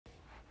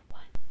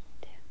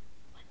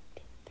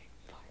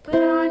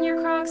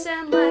rocks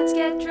and let's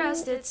get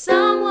dressed. It's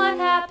somewhat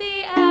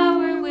happy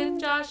hour with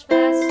Josh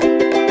Vest.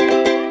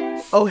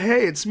 Oh,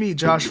 hey, it's me,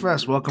 Josh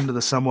Vest. Welcome to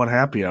the Somewhat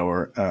Happy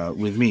Hour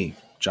with me,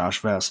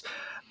 Josh Vest.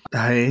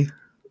 Hey,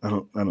 I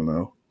don't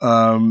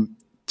know.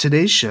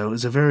 Today's show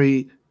is a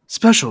very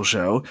special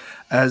show,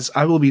 as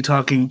I will be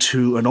talking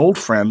to an old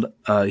friend.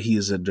 He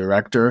is a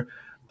director,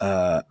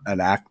 an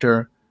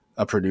actor,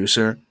 a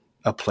producer,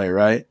 a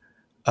playwright,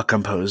 a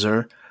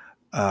composer,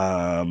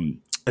 a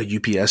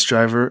UPS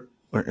driver,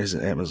 or is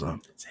it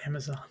Amazon? It's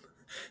Amazon.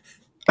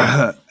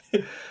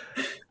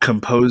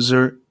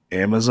 Composer,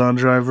 Amazon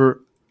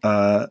driver,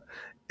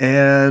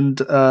 and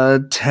 10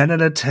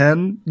 out of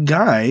 10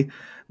 guy,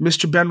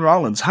 Mr. Ben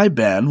Rawlins. Hi,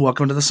 Ben.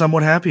 Welcome to the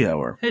Somewhat Happy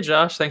Hour. Hey,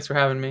 Josh. Thanks for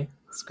having me.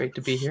 It's great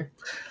to be here.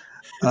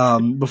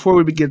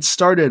 Before we get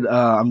started,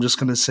 I'm just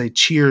going to say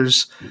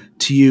cheers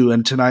to you.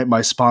 And tonight,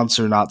 my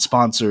sponsor, not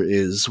sponsor,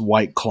 is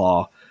White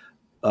Claw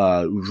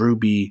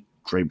Ruby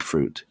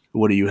Grapefruit.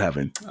 What are you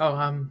having?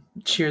 Oh,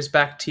 cheers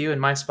back to you. And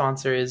my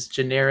sponsor is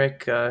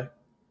generic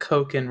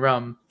Coke and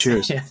rum.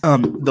 Cheers. Yeah.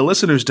 The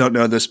listeners don't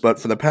know this, but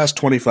for the past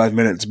 25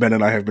 minutes, Ben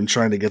and I have been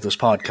trying to get this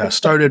podcast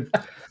started.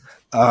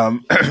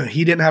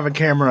 He didn't have a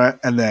camera,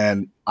 and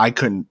then I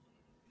couldn't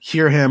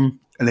hear him,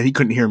 and then he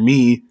couldn't hear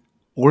me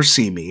or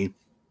see me.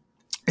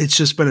 It's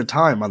just been a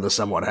time on the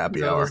Somewhat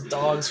Happy Hour. Those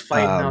dogs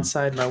fighting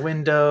outside my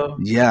window.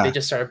 Yeah. They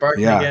just started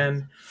barking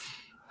again.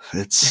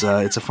 It's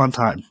a fun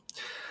time.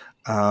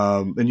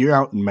 And you're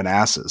out in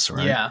Manassas,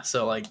 right? Yeah,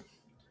 so like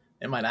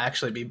it might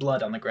actually be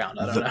blood on the ground.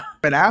 I don't know.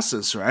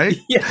 Manassas, right?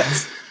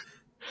 Yes.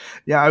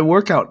 Yeah, I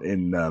work out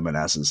in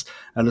Manassas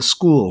at a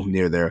school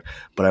near there,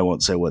 but I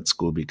won't say what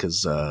school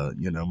because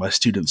my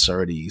students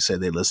already say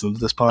they listen to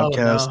this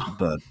podcast. Oh,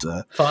 no.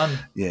 But Fun.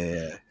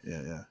 Yeah,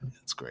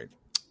 it's great.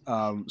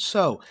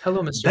 So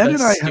hello, Mr. Ben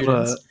and I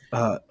students.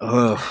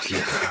 have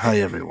hi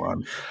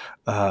everyone.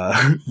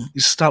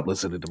 Stop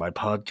listening to my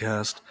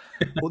podcast.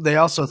 Well, they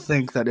also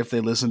think that if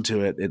they listen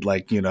to it,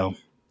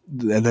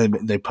 and then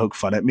they poke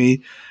fun at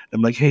me.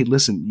 I'm like, hey,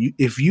 listen,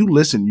 if you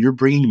listen, you're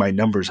bringing my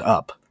numbers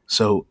up.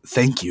 So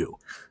thank you,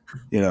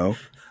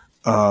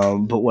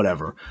 but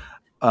whatever.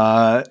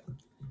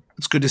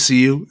 It's good to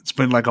see you. It's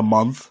been like a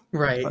month,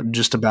 Right.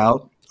 Just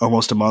about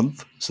almost a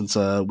month since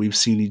we've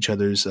seen each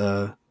other's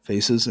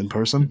faces in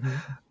person.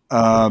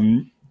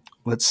 Mm-hmm.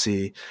 Let's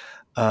see.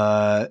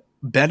 Ben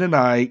and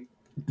I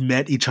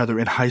met each other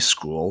in high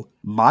school.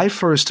 My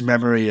first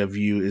memory of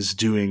you is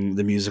doing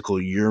the musical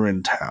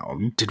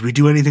Urinetown. Did we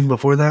do anything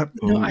before that?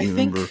 No, I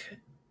think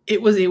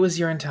it was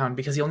Urinetown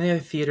because the only other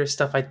theater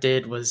stuff I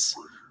did was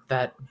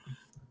that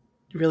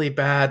really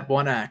bad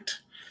one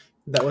act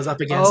that was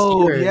up against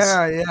yours.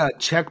 Yeah.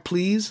 Check,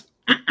 please.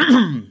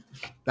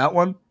 That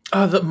one?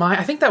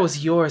 I think that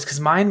was yours because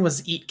mine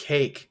was Eat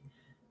Cake.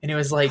 And it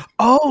was like...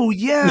 Oh,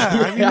 yeah.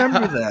 I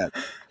remember that.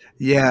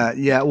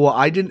 Yeah. Well,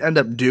 I didn't end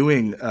up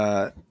doing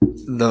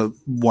the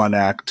one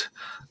act.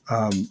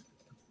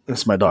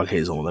 That's my dog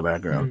Hazel in the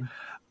background.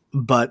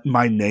 But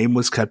my name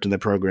was kept in the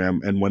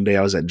program. And one day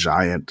I was at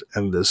Giant,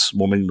 and this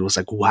woman was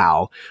like,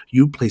 wow,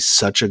 you play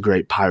such a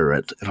great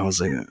pirate. And I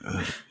was like,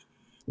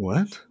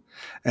 what?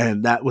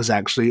 And that was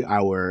actually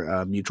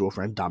our mutual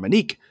friend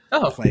Dominique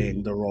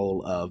playing the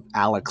role of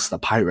Alex the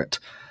pirate.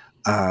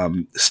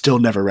 Still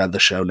never read the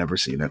show, never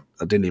seen it.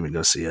 I didn't even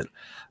go see it.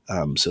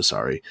 So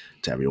sorry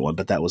to everyone,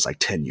 but that was like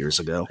 10 years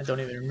ago. I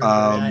don't even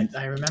remember.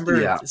 I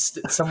remember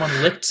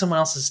someone licked someone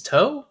else's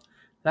toe.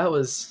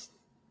 That's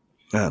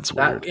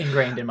weird.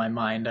 Ingrained in my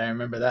mind. I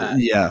remember that.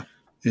 Yeah.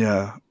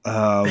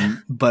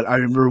 But I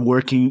remember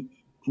working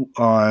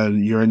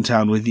on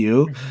Urinetown with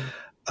you.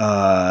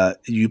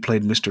 You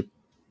played Mr.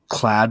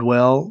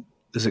 Cladwell.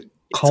 Is it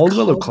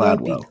Caldwell or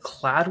Cladwell?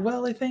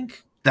 Cladwell, I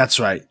think. That's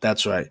right.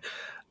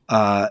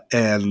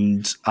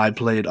 And I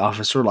played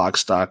Officer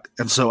Lockstock.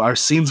 And so our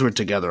scenes were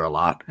together a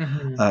lot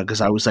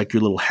because I was like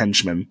your little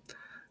henchman.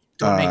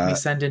 Don't make me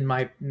send in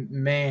my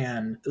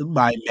man.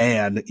 My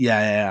man.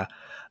 Yeah.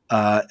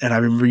 And I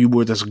remember you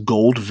wore this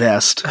gold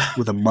vest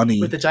with a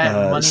money with the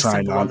giant money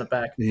sign symbol on the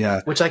back.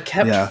 Yeah. Which I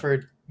kept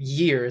for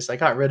years. I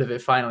got rid of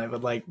it finally,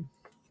 but like...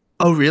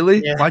 Oh,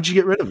 really? Yeah. Why'd you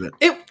get rid of it?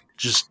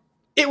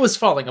 It was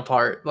falling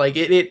apart. Like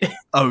it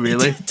Oh,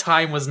 really?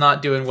 Time was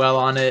not doing well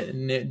on it,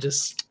 and it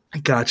just...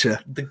 Gotcha.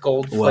 The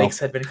gold flakes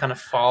had been kind of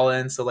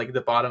fallen, so like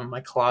the bottom of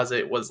my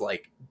closet was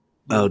like...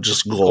 Oh,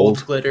 just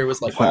gold glitter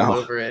was like all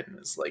over it, and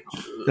it's like...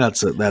 Ugh.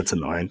 That's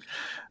annoying.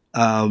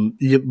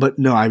 But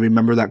no, I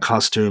remember that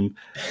costume.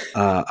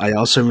 I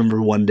also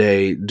remember one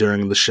day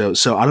during the show.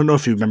 So I don't know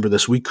if you remember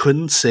this. We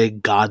couldn't say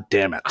 "God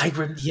damn it." I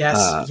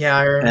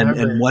remember.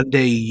 And one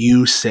day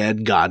you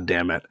said "God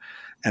damn it,"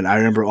 and I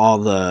remember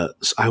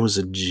I was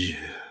a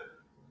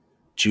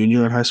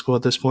junior in high school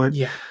at this point.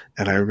 Yeah.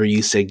 And I remember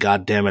you say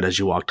 "God damn it" as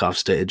you walked off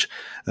stage,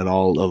 and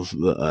all of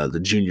the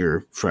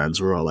junior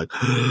friends were all like.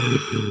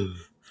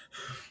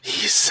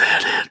 He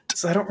said it.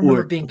 So I don't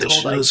remember being told the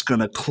show's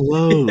gonna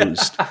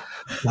close.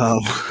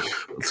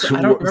 So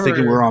I don't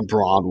thinking we're on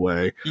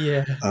Broadway.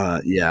 Yeah.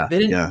 Yeah. They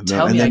didn't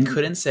tell me I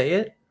couldn't say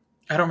it.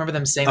 I don't remember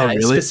them saying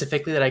that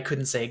specifically that I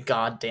couldn't say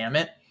 "God damn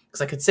it"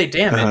 because I could say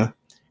 "damn it,"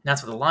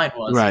 that's what the line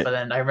was. Right. But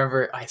then I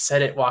remember I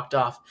said it, walked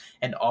off,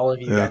 and all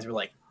of you guys were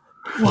like,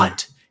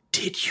 "What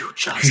did you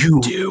just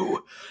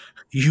do?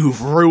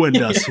 You've ruined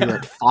us here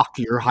at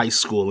Fauquier High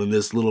School in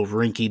this little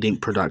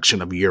rinky-dink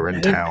production of You're in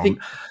I Town." think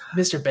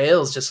Mr.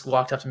 Bales just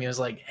walked up to me and was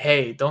like,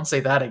 "Hey, don't say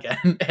that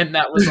again." And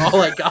that was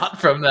all I got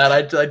from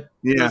that. That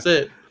was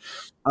it.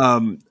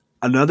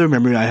 Another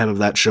memory I have of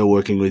that show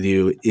working with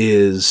you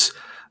is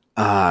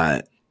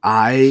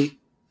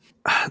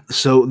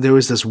so there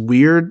was this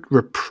weird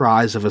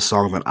reprise of a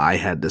song that I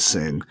had to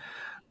sing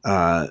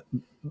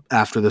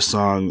after the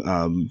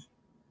song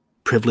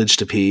Privilege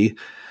to Pee.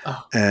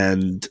 Oh.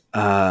 And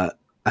I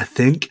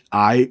think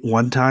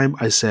one time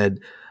I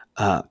said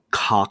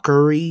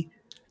cockery.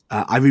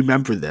 I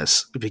remember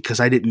this because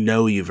I didn't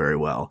know you very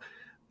well.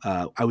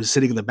 I was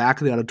sitting in the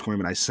back of the auditorium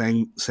and I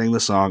sang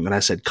the song and I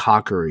said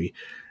cockery.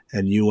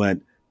 And you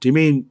went, "Do you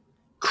mean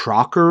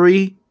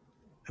crockery?"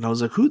 And I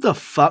was like, "Who the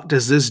fuck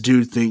does this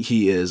dude think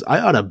he is? I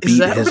ought to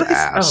beat his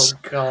ass." Oh,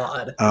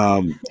 God.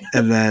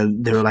 And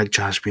then they were like,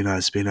 "Josh, be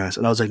nice, be nice."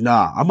 And I was like,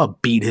 "Nah, I'm going to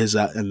beat his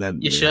ass." And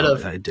then you should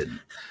have. I didn't.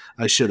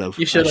 I should have.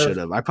 You should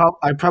have.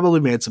 I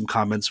probably made some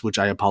comments, which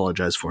I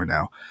apologize for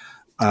now.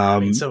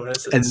 So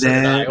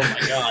did I. Oh,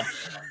 my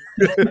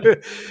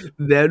God.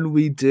 Then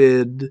we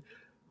did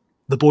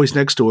The Boys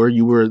Next Door.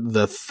 You were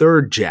the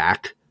third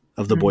Jack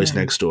of The Boys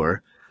Next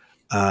Door.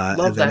 Love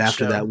and then that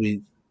after show.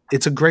 that,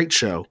 it's a great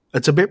show.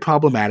 It's a bit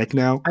problematic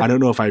now. I don't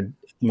know if I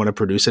want to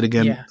produce it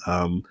again. Yeah,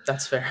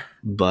 that's fair.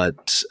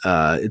 But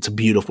it's a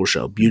beautiful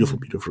show. Beautiful,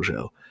 beautiful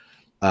show.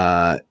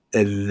 And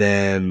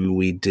then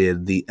we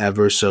did the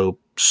ever so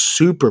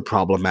super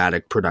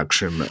problematic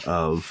production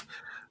of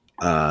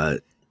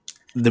The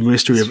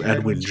Mystery of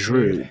Edwin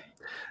Drood.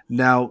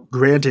 Now,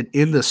 granted,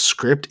 in the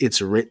script, it's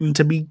written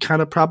to be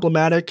kind of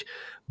problematic,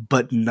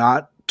 but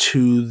not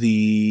to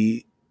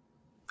the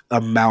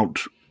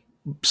amount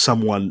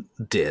someone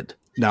did.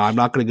 Now, I'm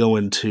not going to go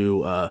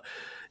into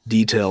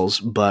details,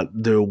 but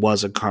there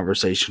was a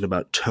conversation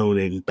about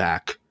toning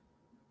back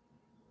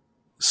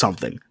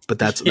something. But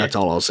that's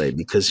all I'll say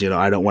because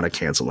I don't want to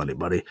cancel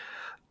anybody.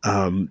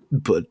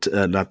 But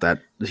not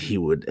that he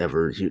would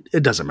ever.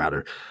 It doesn't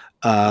matter.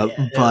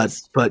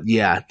 But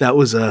yeah, that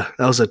was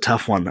a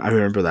tough one. I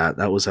remember that.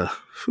 That was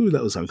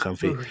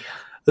uncomfy. Ooh, yeah.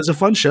 It was a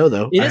fun show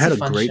though. I had a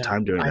great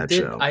time doing that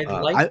show.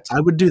 I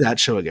would do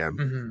that show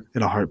again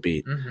in a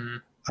heartbeat.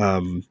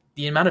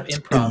 The amount of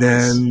improv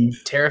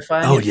was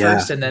terrifying at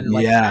first, and then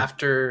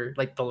after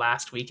the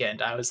last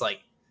weekend, I was like,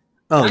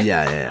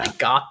 I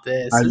got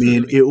this. I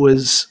mean, it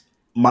was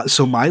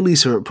my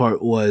least favorite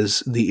part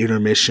was the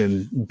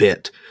intermission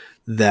bit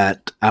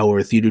that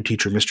our theater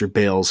teacher, Mr.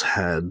 Bales,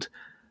 had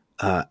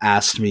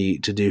asked me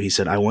to do. He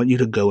said, "I want you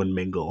to go and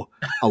mingle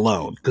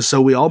alone."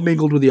 So we all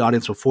mingled with the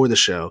audience before the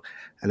show,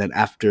 and then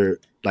after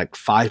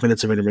 5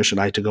 minutes of intermission,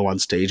 I had to go on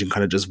stage and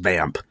kind of just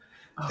vamp.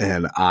 Oh.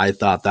 And I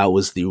thought that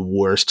was the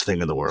worst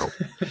thing in the world.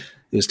 It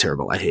was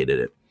terrible. I hated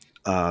it.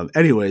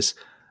 Anyways,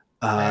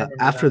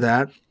 after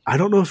that, I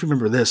don't know if you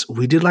remember this.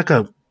 We did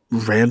a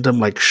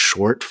random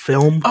short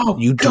film. Oh,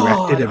 you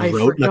directed and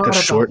wrote a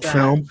short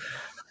film.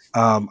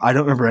 I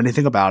don't remember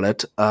anything about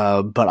it,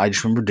 but I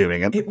just remember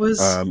doing it. It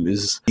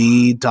was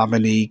me,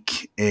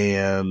 Dominique,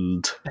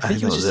 and I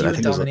think it was just you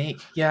and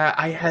Dominique.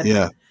 I had.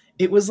 Yeah.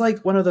 It was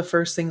one of the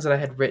first things that I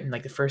had written,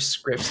 the first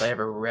scripts I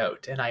ever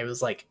wrote, and I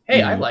was like,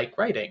 "Hey, I like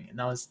writing," and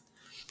that was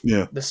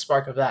the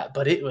spark of that.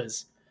 But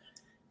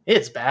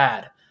it's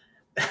bad.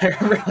 I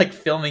remember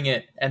filming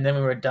it, and then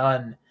we were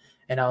done,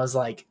 and I was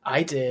like,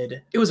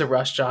 it was a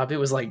rush job. It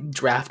was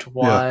draft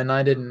one. Yeah.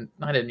 I didn't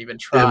even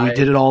try. Yeah, we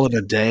did it all in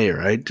a day,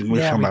 right? Didn't we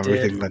film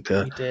everything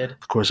the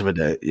course of a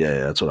day? Yeah,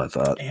 that's what I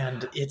thought.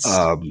 And it's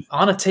on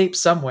a tape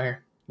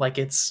somewhere.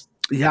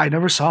 Yeah, I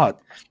never saw it.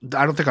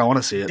 I don't think I want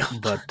to see it,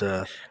 but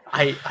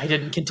I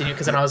didn't continue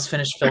because when I was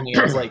finished filming,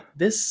 I was like,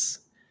 this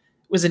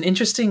was an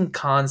interesting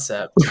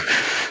concept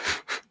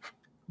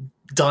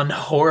done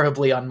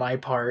horribly on my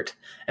part.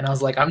 And I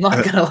was like, I'm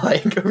not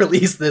going to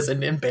release this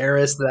and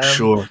embarrass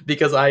them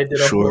because I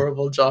did a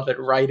horrible job at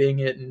writing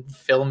it and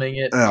filming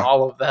it and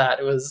all of that.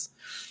 It was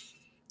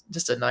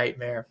just a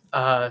nightmare.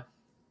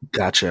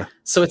 Gotcha.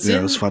 So it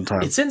was a fun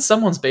time. It's in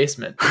someone's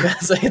basement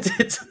because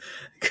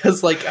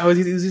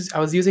I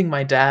was using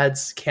my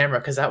dad's camera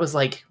because that was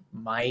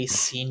my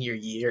senior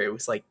year. It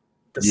was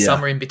the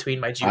summer in between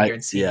my junior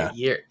and senior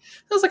year.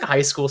 I was a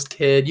high school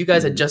kid. You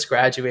guys had just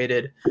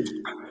graduated.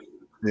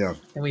 Yeah.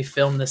 And we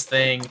filmed this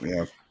thing.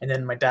 Yeah. And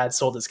then my dad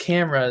sold his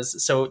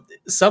cameras. So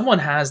someone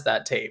has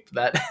that tape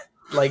that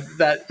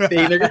that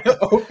thing. They're going to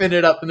open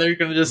it up and they're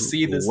going to just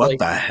see this. What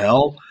the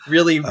hell?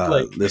 Really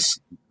this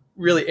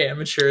really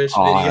amateurish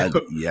video.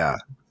 Yeah.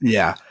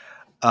 Yeah.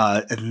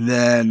 And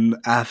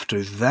then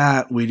after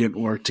that, we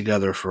didn't work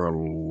together for a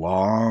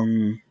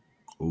long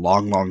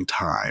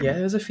time. Yeah,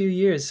 it was a few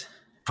years.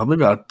 Probably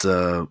about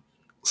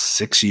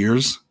 6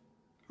 years,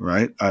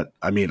 right?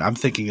 I mean, I'm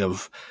thinking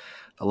of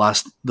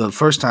the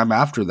first time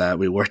after that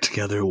we worked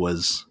together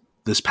was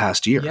this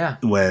past year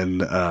when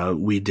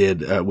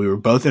we were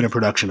both in a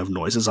production of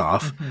Noises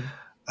Off.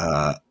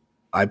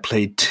 I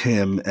played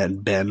Tim,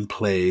 and Ben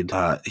played.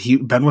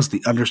 Ben was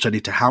the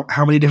understudy to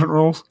how many different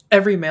roles?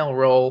 Every male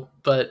role,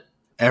 but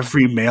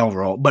every male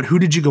role. But who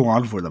did you go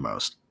on for the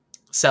most?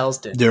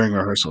 Selston During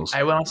rehearsals.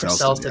 I went on for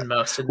Selston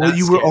most. And well,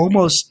 you were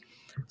almost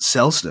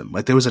Selston.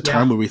 Like there was a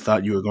time where we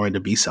thought you were going to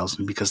be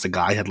Selston because the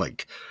guy had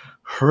like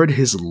hurt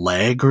his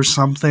leg or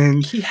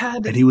something.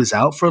 And he was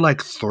out for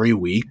like 3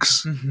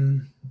 weeks,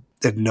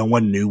 and no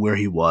one knew where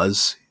he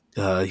was.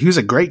 He was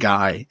a great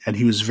guy, and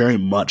he was very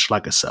much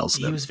like a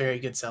Selston. He was very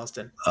good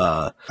Selston.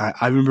 I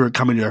remember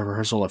coming to a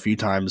rehearsal a few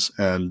times,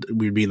 and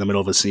we'd be in the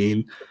middle of a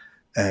scene,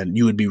 and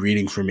you would be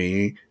reading for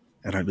me,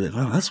 and I'd be like,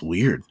 "Oh, that's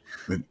weird.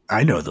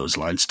 I know those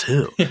lines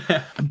too."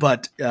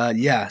 But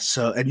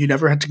so, and you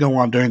never had to go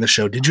on during the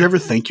show. Did you ever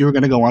think you were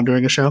going to go on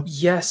during a show?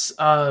 Yes.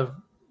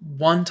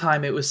 One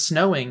time it was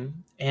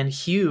snowing, and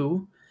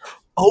Hugh,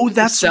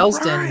 that's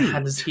Selston,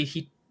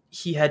 right.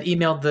 he had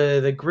emailed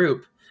the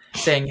group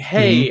saying,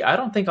 "Hey, I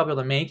don't think I'll be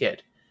able to make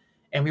it,"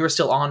 and we were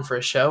still on for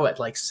a show at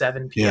like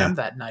 7 p.m.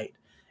 that night,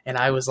 and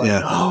I was like,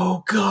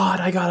 "Oh God,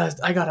 I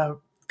gotta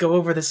go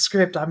over the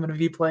script. I'm gonna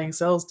be playing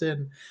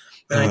Selston."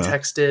 And I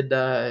texted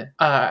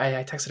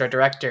I texted our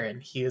director,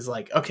 and he was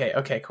like,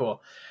 "Okay,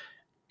 cool,"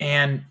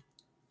 and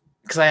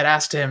because I had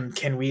asked him,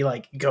 "Can we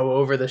like go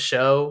over the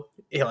show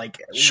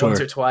once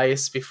or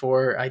twice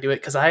before I do it?"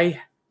 Because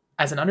I,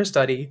 as an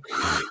understudy,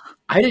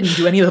 I didn't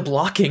do any of the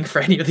blocking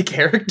for any of the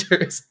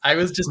characters. I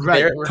was just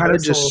there at rehearsal, kind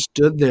of just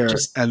stood there,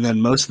 and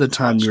then most of the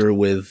time you're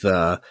with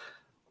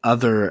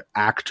other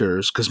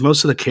actors because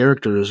most of the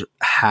characters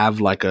have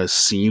like a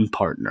scene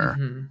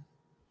partner,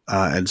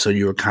 and so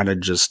you were kind of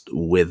just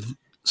with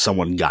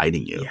someone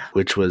guiding you,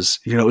 which was,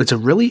 it's a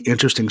really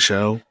interesting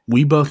show.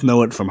 We both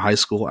know it from high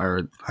school.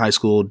 Our high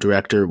school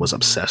director was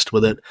obsessed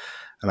with it,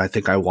 and I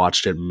think I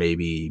watched it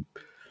maybe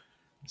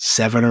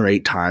 7 or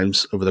 8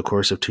 times over the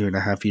course of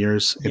 2.5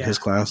 years in his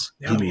class.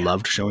 He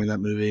loved showing that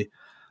movie.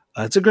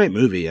 It's a great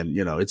movie, and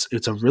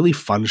it's a really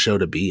fun show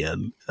to be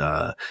in.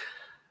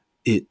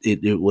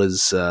 It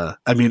was. I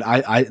mean,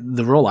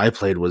 the role I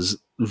played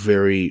was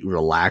very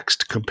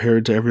relaxed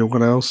compared to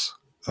everyone else,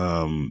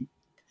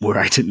 where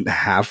I didn't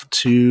have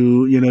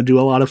to do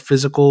a lot of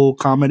physical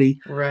comedy.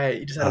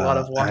 Right, you just had a lot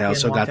of walk in,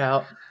 walk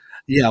out.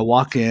 Yeah,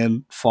 walk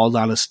in, fall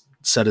down a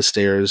set of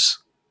stairs.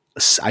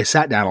 I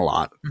sat down a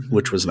lot,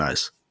 which was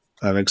nice.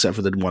 Except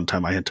for the one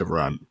time I had to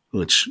run,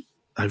 which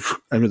I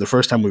mean, the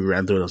first time we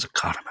ran through it, I was like,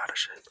 God, I'm out of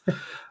shit.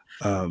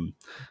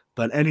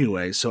 But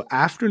anyway, so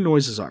after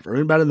Noises Off, or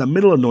about in the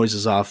middle of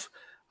Noises Off,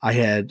 I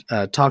had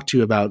talked to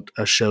you about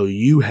a show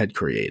you had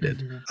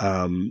created.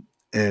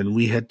 And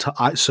we had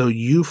so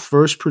you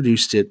first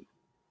produced it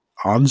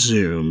on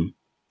Zoom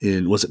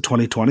was it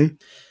 2020?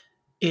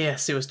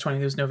 Yes, it was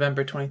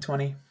November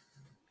 2020.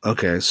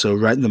 Okay, so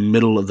right in the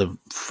middle of the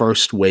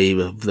first wave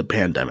of the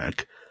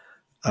pandemic.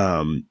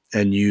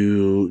 And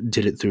you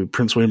did it through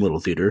Prince William Little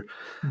Theater.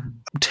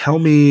 Tell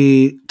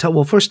me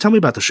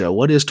about the show.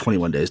 What is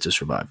 21 Days to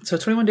Survive? So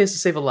 21 Days to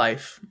Save a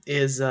Life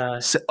is...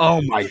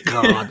 oh my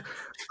God.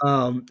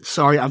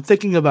 Sorry, I'm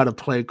thinking about a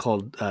play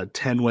called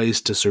 10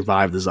 Ways to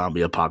Survive the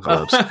Zombie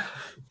Apocalypse.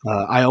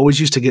 I always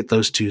used to get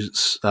those two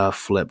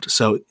flipped.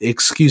 So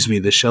excuse me,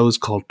 the show is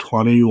called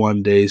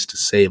 21 Days to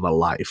Save a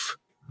Life.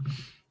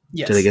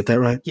 Yes. Did I get that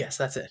right? Yes,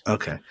 that's it.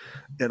 Okay.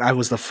 And I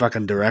was the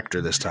fucking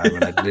director this time,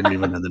 and I didn't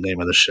even know the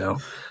name of the show.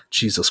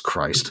 Jesus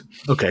Christ.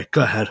 Okay,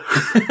 go ahead.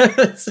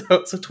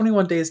 So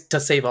 21 Days to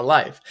Save a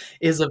Life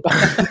is about...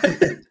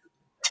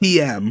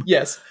 TM.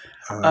 Yes.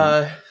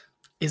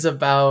 Is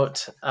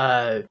about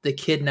the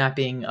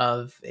kidnapping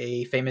of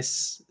a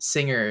famous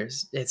singer.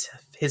 It's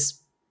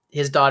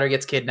his daughter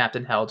gets kidnapped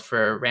and held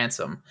for a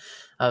ransom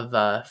of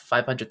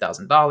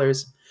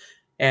 $500,000,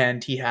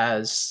 and he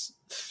has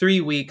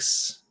 3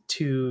 weeks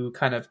to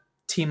kind of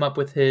team up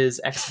with his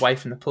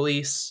ex-wife and the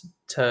police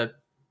to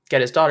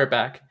get his daughter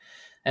back.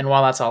 And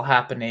while that's all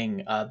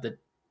happening, the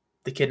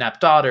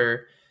kidnapped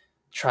daughter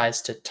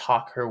tries to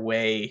talk her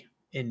way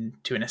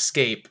into an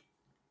escape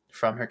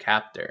from her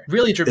captor.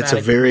 Really dramatic. It's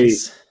a very,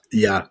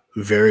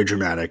 very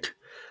dramatic,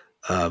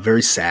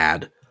 very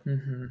sad.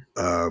 There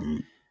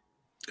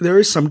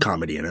is some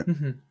comedy in it.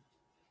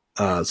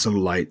 Some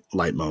light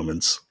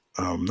moments.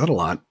 Not a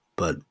lot,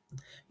 but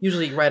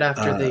usually right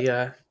after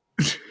the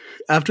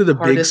after the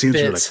big scenes,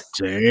 bits.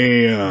 You're like,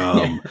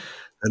 damn.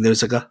 And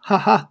there's like a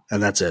ha-ha,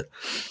 and that's it.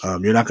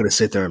 You're not going to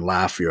sit there and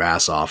laugh your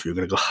ass off. You're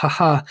going to go,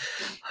 ha-ha.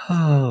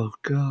 Oh,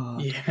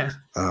 God. Yeah.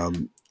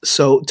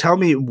 So tell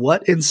me,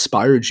 what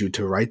inspired you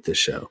to write this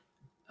show?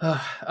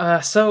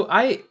 So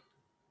I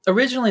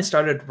originally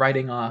started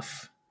writing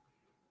off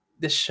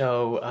this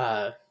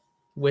show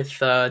with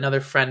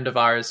another friend of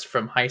ours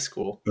from high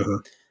school.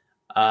 With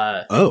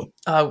Peyton.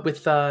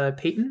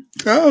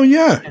 Oh,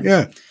 yeah,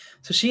 yeah.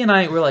 So she and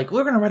I were like,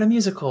 we're going to write a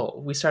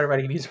musical. We started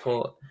writing a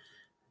musical.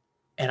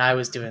 And I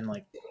was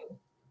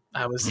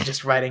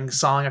just writing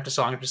song after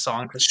song after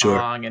song after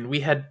song. And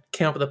we had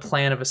came up with a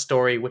plan of a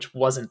story, which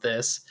wasn't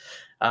this.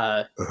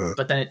 But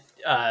then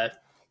I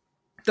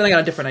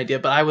got a different idea.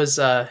 But I was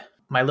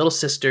my little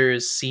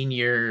sister's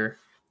senior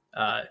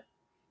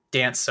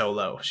dance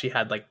solo she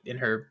had like in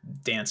her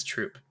dance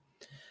troupe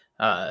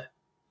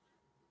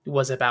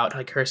was about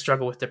like her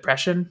struggle with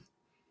depression.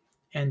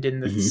 And in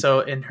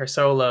the in her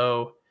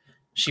solo,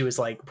 she was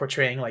like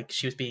portraying like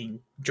she was being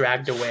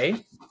dragged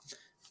away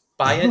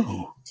by it.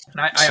 And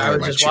I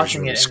was just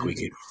watching it. And,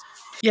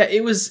 yeah,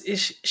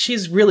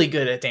 she's really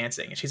good at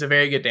dancing. She's a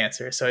very good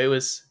dancer. So it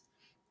was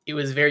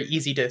very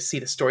easy to see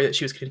the story that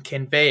she was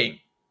conveying.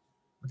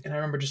 And I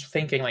remember just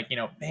thinking like,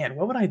 man,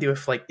 what would I do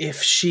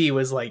if she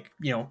was like,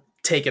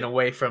 taken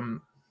away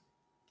from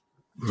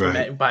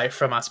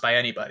us by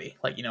anybody,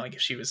 like, like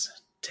if she was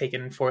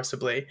taken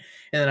forcibly.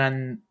 And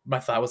then my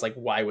thought was like,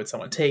 why would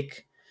someone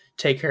take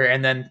her?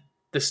 And then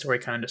the story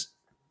kind of just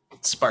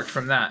sparked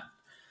from that.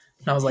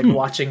 And I was like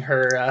watching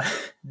her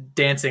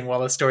dancing while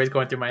the story's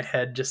going through my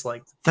head, just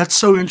like, that's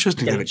so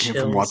interesting that it came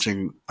from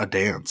watching a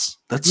dance.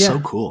 That's so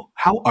cool.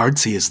 How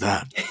artsy is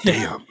that?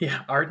 Damn.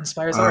 Yeah, art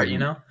inspires art,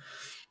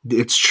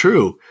 It's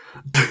true.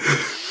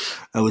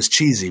 That was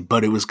cheesy,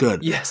 but it was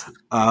good. Yes.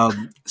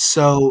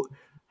 So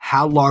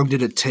how long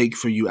did it take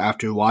for you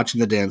after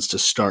watching the dance to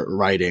start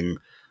writing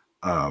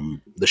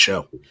the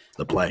show,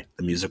 the play,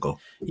 the musical,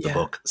 the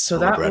book? So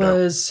that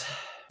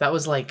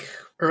was like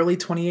early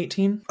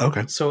 2018.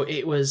 Okay. So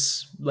it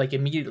was like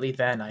immediately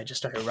then I just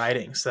started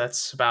writing. So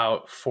that's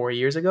about 4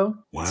 years ago.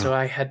 Wow. So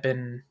I had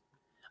been,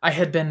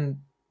 and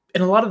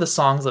a lot of the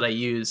songs that I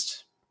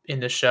used in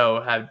the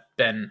show have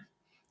been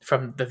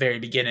from the very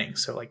beginning.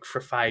 So like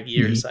for 5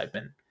 years, I've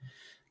been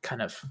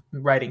kind of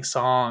writing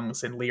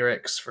songs and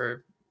lyrics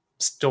for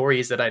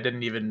stories that I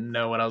didn't even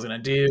know what I was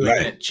going to do. Right.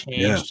 And it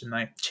changed and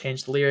I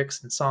changed the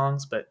lyrics and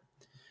songs, but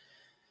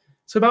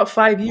so about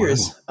 5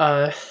 years.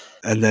 Wow.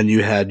 And then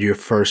you had your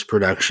first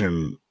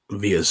production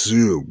via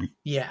Zoom.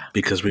 Yeah.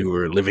 Because we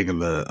were living in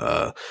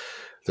the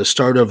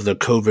start of the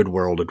COVID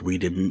world and we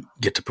didn't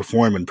get to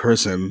perform in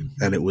person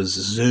and it was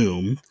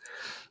Zoom.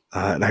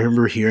 And I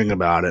remember hearing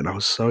about it and I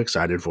was so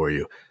excited for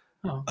you.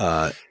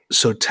 Oh.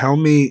 So tell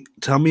me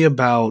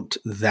about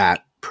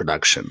that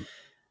production.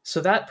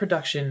 So that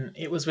production,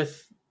 it was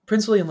with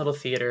Prince William Little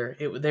Theater.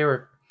 They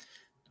were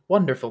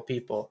wonderful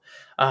people.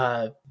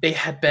 They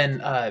had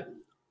been,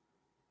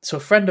 so a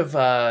friend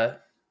of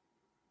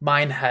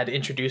mine had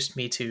introduced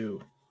me to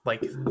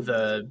like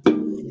the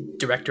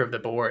director of the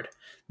board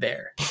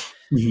there.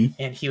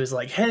 And he was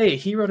like, hey,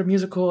 he wrote a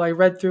musical. I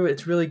read through it.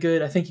 It's really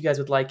good. I think you guys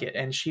would like it.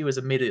 And she was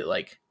immediately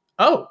like,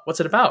 oh, what's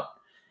it about?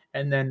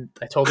 And then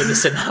I told her the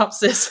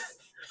synopsis.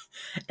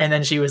 And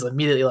then she was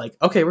immediately like,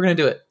 okay, we're going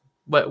to do it.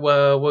 But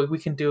we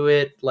can do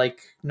it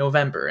like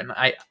November. And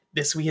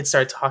we had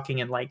started talking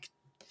in like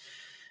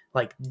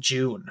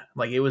June.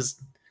 Like it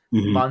was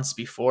months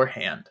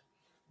beforehand.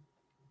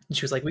 And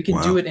she was like, we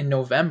can do it in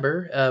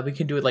November. We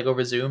can do it like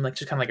over Zoom, like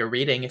just kind of like a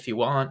reading if you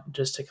want,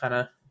 just to kind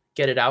of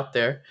get it out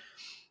there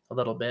a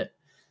little bit.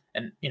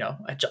 And,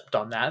 I jumped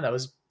on that. It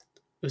was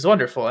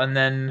wonderful. And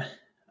then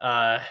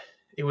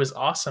it was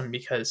awesome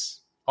because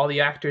all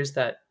the actors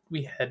that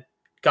we had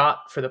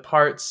got for the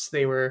parts,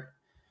 they were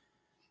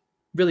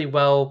really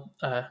well,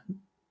 thought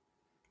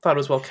it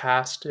was well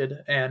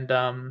casted. And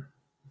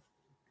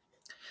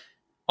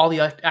all the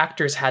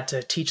actors had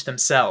to teach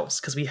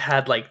themselves because we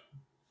had like,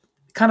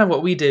 kind of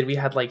what we did. We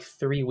had like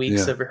 3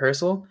 weeks of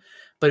rehearsal,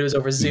 but it was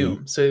over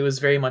Zoom. So it was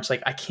very much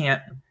like, I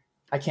can't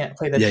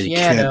play the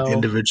piano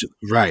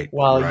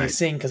while you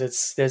sing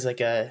because there's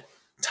like a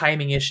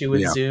timing issue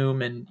with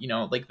Zoom and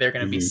like they're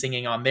going to be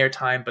singing on their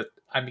time, but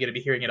I'm going to be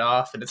hearing it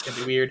off and it's going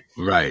to be weird.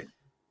 Right.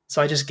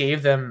 So I just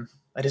made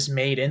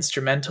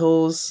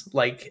instrumentals,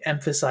 like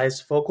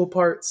emphasized vocal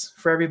parts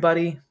for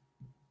everybody,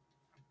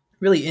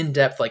 really in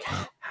depth, like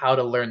how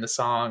to learn the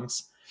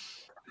songs.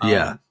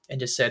 And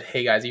just said,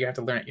 hey guys, you have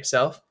to learn it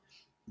yourself.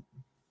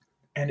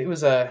 And it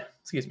was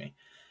excuse me.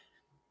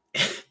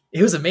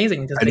 It was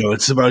amazing. I know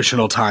it's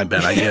emotional time,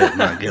 Ben. I get it.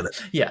 I get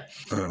it. Yeah.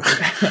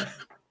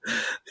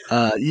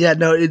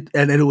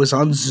 It was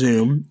on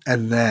Zoom.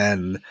 And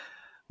then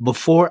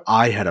before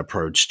I had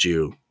approached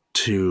you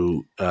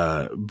to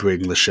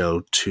bring the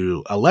show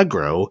to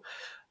Allegro,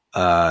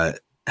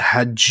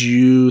 had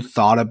you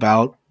thought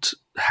about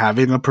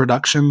having a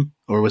production?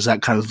 Or was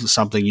that kind of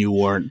something you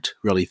weren't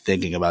really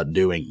thinking about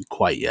doing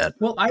quite yet?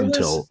 Well,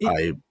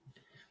 I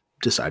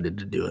decided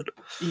to do it.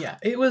 Yeah,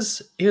 it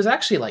was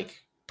actually like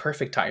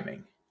perfect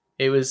timing.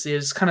 It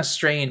was kind of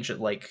strange,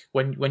 like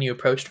when you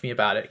approached me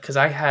about it, because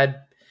I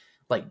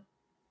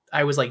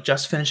was like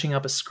just finishing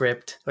up a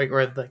script,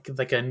 or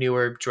a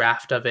newer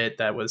draft of it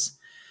that was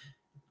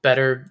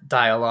better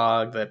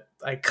dialogue that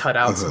I cut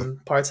out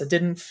some parts that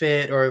didn't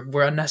fit or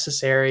were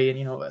unnecessary,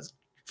 and was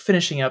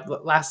finishing up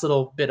last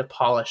little bit of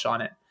polish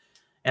on it.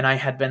 And I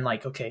had been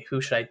like, okay, who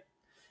should I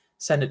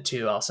send it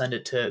to? I'll send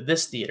it to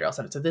this theater. I'll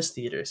send it to this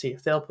theater. See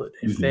if they'll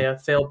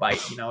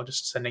bite,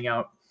 just sending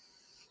out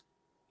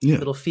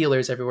little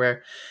feelers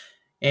everywhere.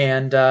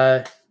 And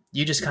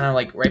you just kind of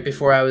like right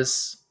before I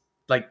was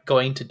like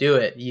going to do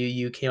it,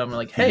 you came up and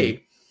like,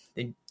 hey,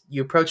 and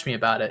you approached me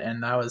about it.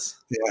 And I was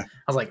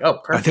like, oh,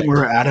 perfect. I think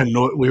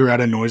we were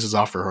at a Noises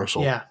Off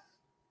rehearsal. Yeah.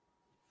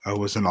 I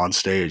wasn't on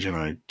stage and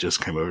I just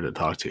came over to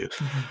talk to you.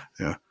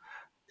 Yeah.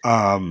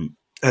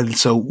 And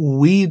so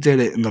we did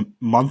it in the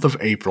month of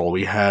April.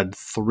 We had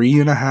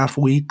 3.5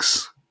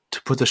 weeks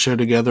to put the show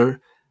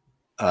together.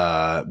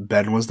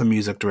 Ben was the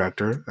music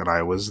director and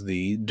I was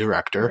the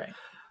director.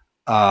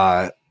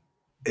 Right.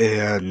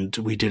 And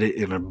we did it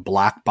in a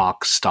black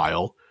box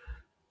style.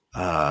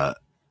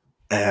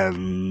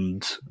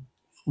 And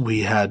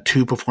we had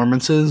 2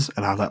 performances,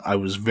 and I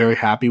was very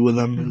happy with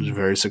them. It was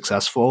very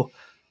successful.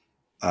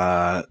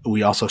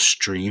 We also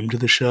streamed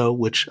the show,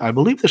 which I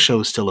believe the show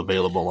is still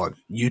available on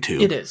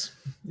YouTube. It is.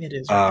 Right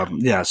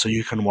yeah, so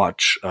you can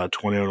watch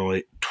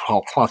 21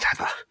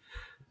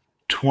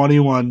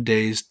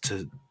 Days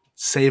to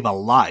Save a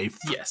Life.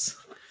 Yes.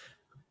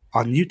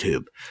 On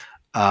YouTube.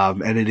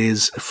 And it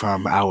is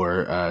from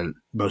our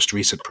most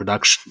recent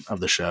production of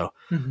the show.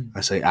 Mm-hmm.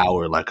 I say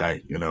our like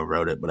I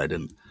wrote it, but I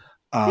didn't.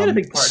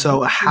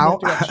 So how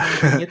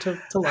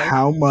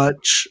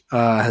much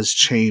has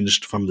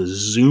changed from the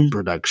Zoom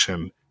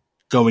production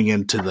going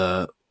into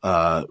the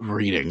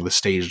the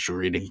staged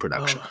reading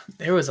production?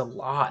 There was a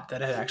lot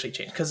that had actually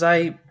changed because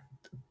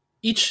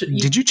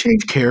Did you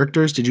change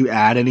characters? Did you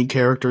add any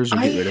characters or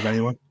get rid of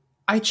anyone?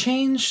 I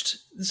changed.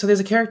 So there's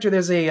a character.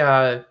 There's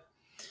a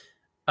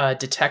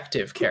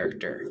detective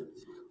character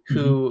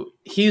who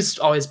he's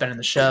always been in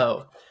the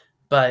show,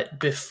 but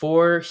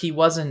before he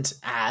wasn't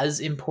as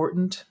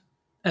important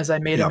as I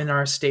made him in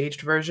our staged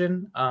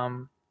version.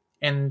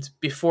 And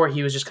before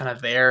he was just kind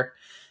of there.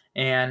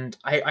 And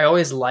I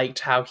always liked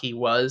how he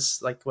was,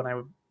 like when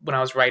I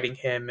was writing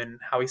him and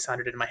how he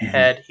sounded in my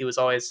head, he was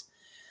always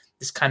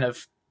this kind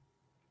of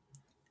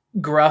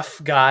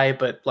gruff guy,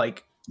 but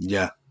like,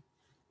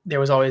 there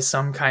was always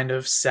some kind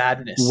of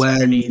sadness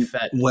underneath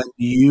that. When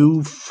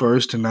you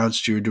first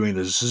announced you were doing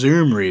the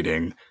Zoom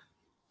reading,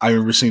 I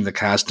remember seeing the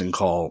casting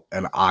call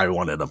and I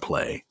wanted to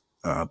play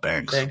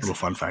Banks. A little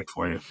fun fact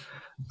for you.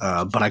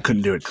 But I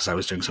couldn't do it because I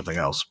was doing something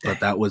else.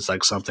 But that was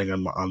like something I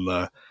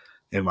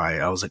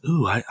was like,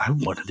 ooh, I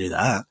want to do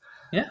that.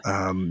 Yeah.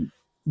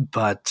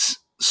 But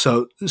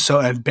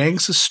and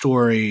Banks'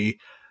 story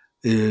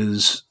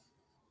is,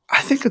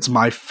 I think it's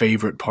my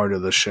favorite part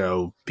of the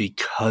show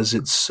because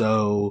it's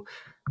so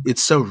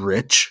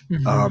rich.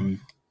 And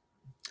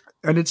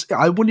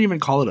I wouldn't even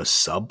call it a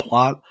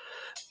subplot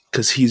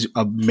because he's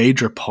a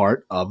major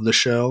part of the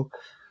show.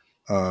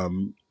 But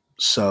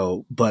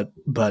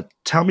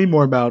tell me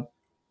more about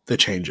the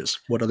changes.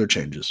 What other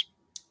changes?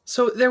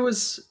 So there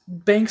was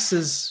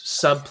Banks's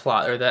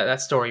subplot, or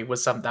that story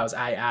was something that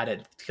I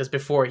added because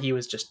before he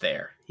was just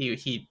there.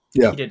 He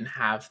didn't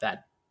have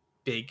that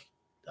big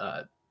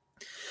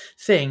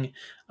thing.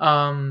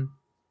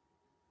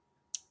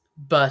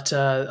 But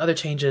other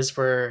changes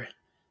were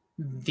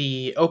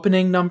the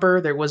opening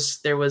number. There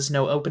was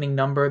no opening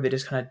number. They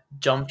just kind of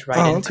jumped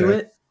right into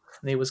it.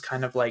 And it was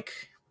kind of like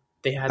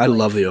they had. I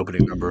love the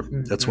opening number.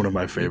 That's one of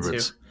my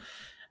favorites.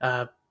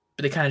 But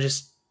they kind of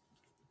just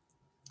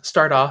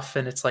start off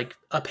and it's like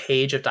a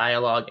page of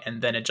dialogue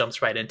and then it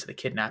jumps right into the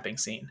kidnapping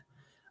scene.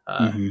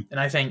 And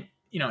I think,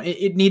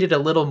 it needed a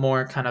little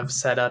more kind of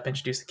setup,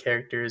 introduce the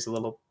characters a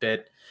little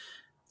bit.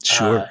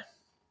 Sure.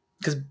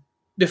 Because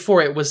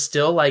before it was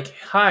still like,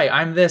 hi,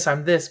 I'm this,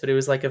 but it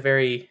was like a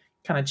very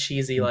kind of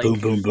cheesy, like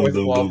fourth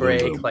wall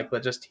break, like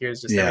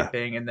here's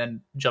everything, and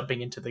then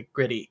jumping into the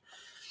gritty.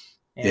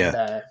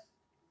 And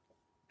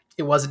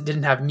it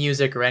didn't have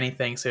music or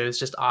anything, so it was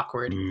just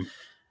awkward.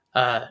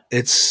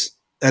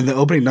 And the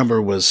opening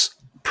number was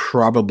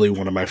probably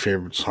one of my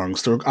favorite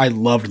songs. I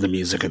loved the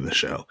music in the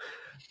show,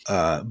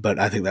 but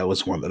I think that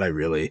was one that I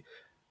really,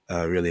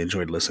 really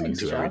enjoyed listening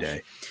to every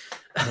day.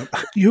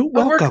 You're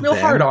welcome. I worked real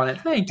hard on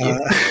it. Thank you.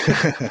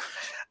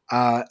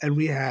 And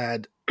we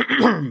had,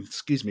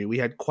 we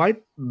had quite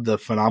the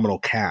phenomenal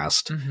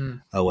cast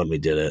when we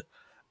did it.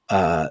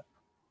 I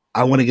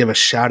want to give a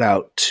shout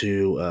out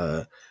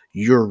to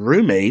your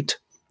roommate,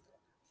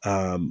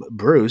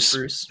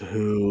 Bruce,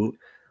 who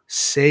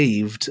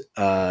saved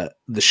the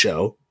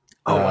show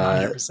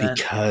 100%.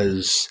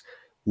 Because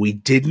we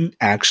didn't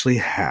actually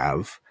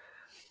have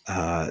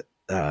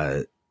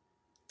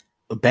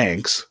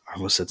Banks. I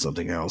almost said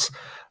something else.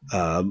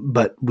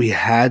 But we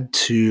had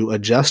to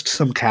adjust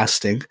some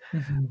casting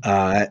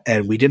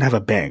and we didn't have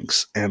a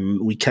Banks, and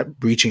we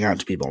kept reaching out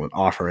to people and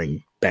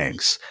offering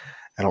Banks.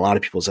 And a lot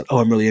of people said, oh,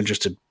 I'm really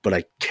interested, but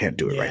I can't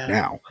do it right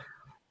now.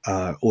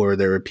 Or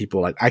there were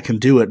people like, I can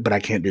do it, but I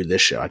can't do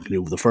this show. I can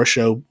do the first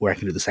show or I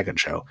can do the second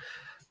show.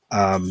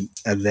 And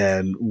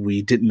then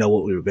we didn't know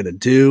what we were going to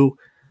do.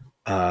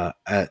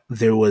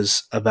 There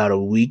was about a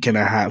week and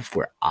a half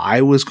where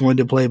I was going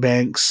to play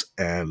Banks.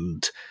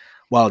 And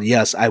while,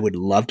 yes, I would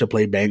love to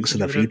play Banks in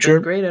the future.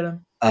 Great at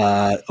him.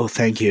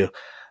 Thank you.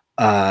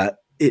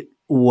 It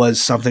was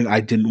something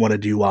I didn't want to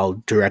do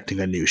while directing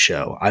a new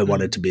show. I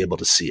wanted to be able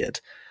to see it.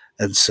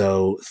 And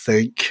so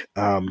thank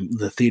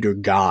the theater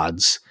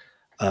gods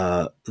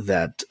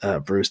that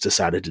Bruce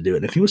decided to do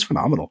it. And he was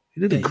phenomenal.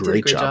 He did a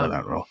great job in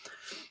that role.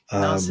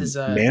 That was his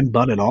man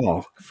bun and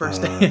all.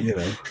 First, his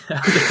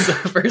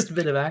first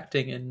bit of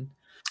acting, and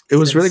it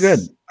was really good.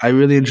 I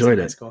really enjoyed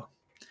it. Cool.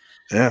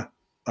 Yeah.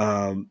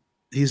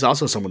 he's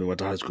also someone we went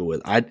to high school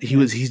with.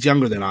 He's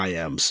younger than I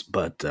am,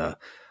 but I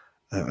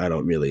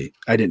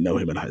didn't know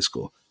him in high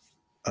school.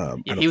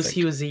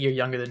 He was a year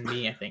younger than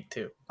me, I think,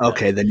 too.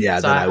 Okay, then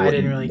so then I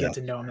didn't really get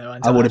to know him though.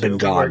 Until I would have been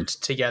gone. We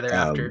worked together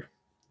after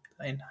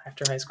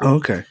high school.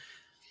 Okay,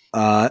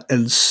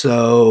 and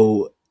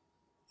so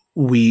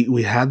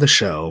we had the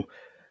show,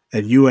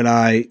 and you and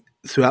I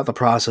throughout the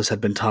process had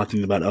been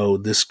talking about, oh,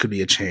 this could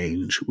be a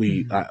change.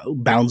 We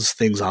bounce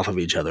things off of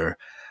each other,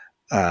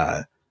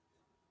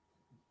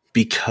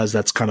 because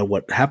that's kind of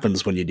what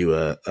happens when you do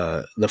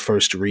the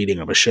first reading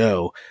of a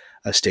show.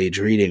 A stage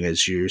reading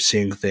is you're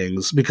seeing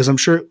things, because I'm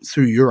sure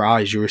through your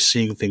eyes you were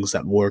seeing things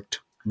that worked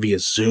via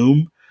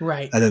Zoom,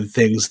 right? And then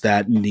things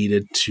that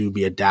needed to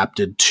be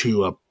adapted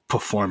to a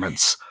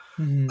performance.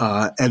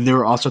 And there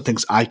were also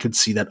things I could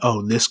see that,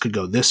 oh, this could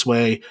go this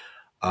way,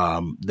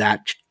 that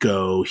could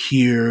go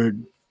here,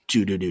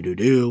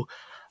 do.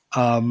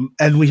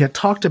 And we had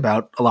talked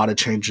about a lot of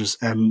changes,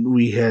 and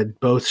we had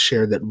both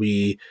shared that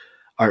we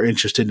are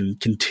interested in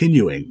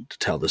continuing to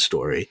tell the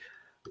story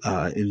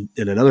in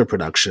another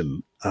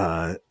production.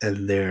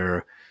 And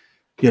there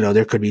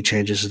could be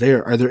changes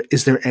there.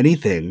 Is there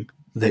anything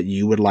that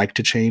you would like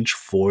to change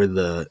for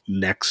the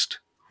next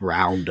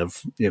round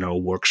of,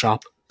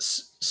 workshop?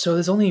 So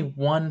there's only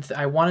one.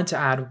 I wanted to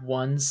add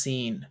one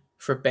scene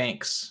for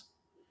Banks,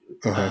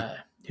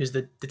 who's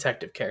the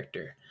detective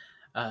character,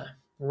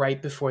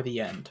 right before the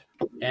end.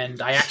 And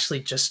I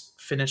actually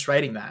just finished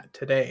writing that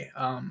today.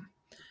 Oh,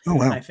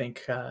 wow. I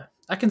think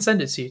I can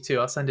send it to you too.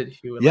 I'll send it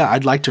if you would. Yeah,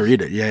 I'd like to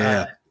read it.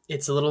 Yeah.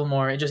 It's a little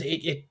more.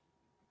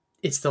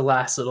 It's the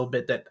last little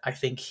bit that I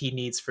think he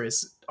needs for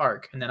his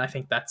arc, and then I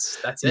think that's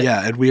it.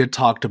 Yeah, and we had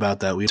talked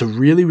about that. It's a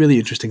really, really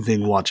interesting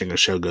thing watching a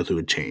show go through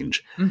a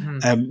change.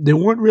 There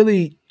weren't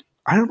really.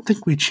 I don't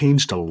think we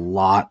changed a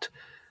lot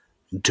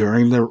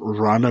during the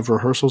run of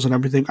rehearsals and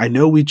everything. I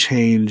know we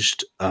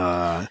changed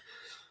Banks'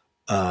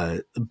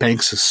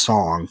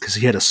 song, because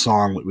he had a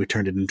song, but we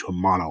turned it into a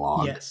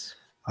monologue. Yes.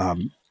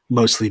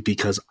 Mostly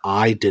because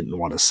I didn't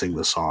want to sing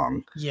the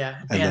song.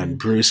 Yeah. And then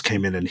Bruce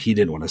came in and he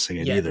didn't want to sing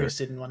it either. Bruce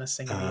didn't want to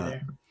sing it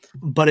either.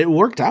 But it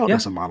worked out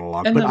as a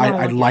monologue. But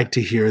I'd like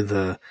to hear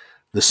the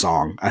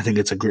song. I think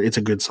it's a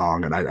good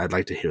song, and I'd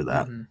like to hear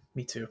that.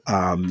 Me too.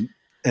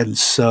 And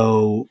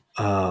so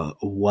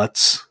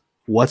what's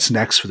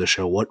next for the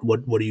show? What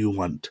do you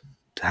want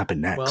to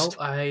happen next? Well,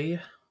 I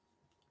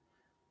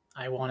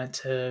wanted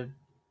to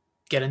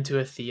get into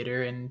a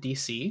theater in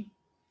DC.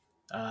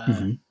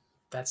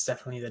 That's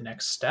definitely the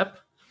next step.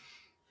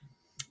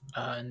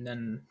 And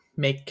then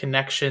make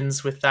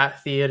connections with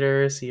that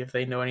theater, see if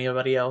they know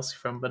anybody else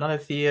from another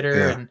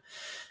theater, and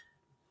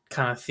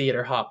kind of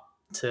theater hop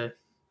to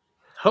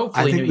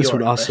hopefully New York. I think this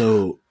would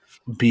also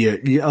be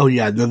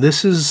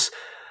this is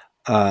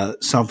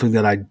something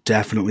that I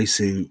definitely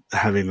see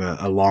having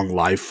a long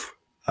life,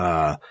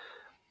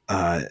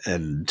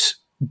 and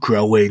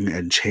growing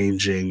and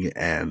changing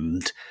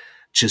and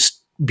just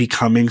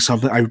becoming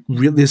something.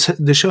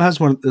 The show has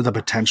the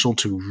potential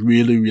to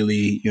really,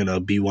 really,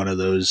 be one of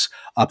those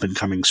up and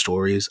coming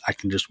stories. I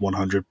can just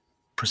 100%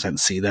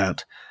 see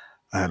that.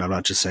 And I'm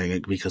not just saying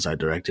it because I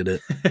directed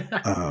it,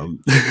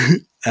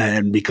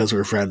 and because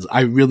we're friends.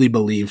 I really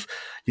believe,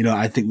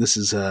 I think this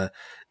is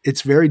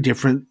it's very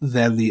different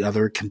than the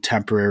other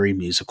contemporary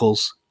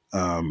musicals,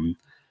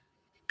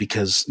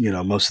 because,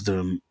 most of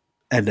them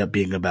end up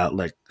being about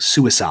like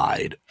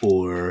suicide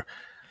or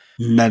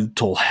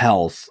mental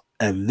health.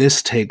 And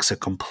this takes a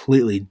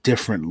completely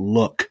different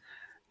look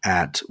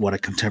at what a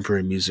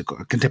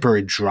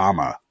contemporary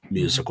drama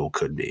musical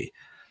could be.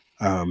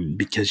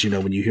 Because,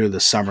 when you hear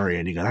the summary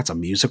and you go, that's a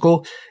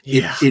musical,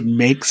 it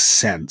makes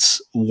sense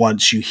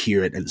once you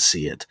hear it and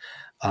see it.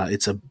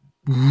 It's a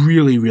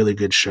really, really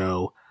good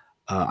show.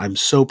 I'm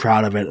so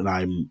proud of it. And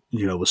I'm,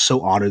 was so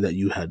honored that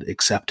you had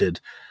accepted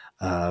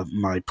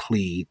my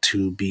plea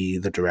to be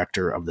the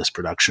director of this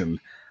production.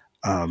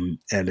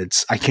 And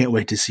I can't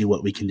wait to see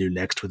what we can do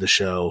next with the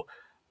show.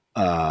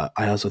 I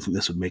also think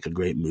this would make a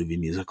great movie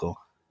musical.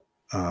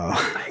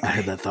 I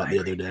had that thought the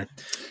other day.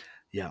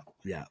 Yeah.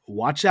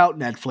 Watch out,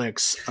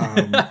 Netflix.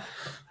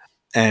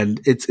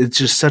 And it's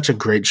just such a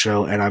great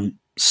show, and I'm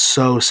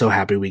so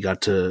happy we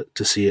got to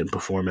see it and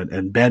perform it.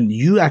 And Ben,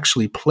 you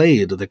actually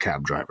played the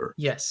cab driver.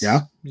 Yes.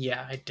 Yeah?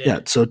 Yeah, I did. Yeah.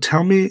 So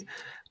tell me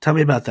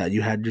about that.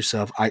 You had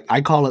yourself,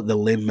 I call it the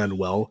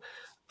Lin-Manuel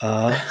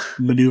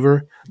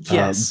maneuver.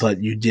 Yes.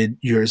 But you did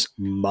yours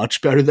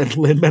much better than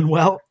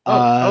Lin-Manuel.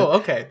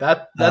 Okay.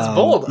 That's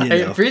bold. I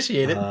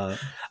appreciate it.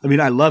 I mean,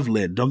 I love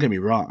Lin. Don't get me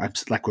wrong. I'm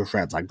like, we're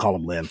friends. I can call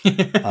him Lin.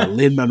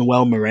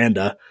 Lin-Manuel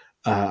Miranda.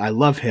 I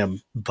love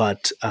him,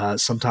 but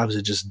sometimes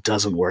it just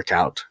doesn't work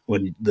out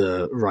when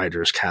the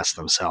writers cast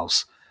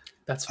themselves.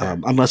 That's fair.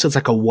 Unless it's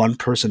like a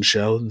one-person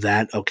show,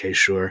 okay,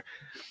 sure.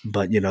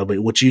 But, but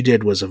what you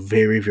did was a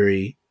very,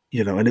 very,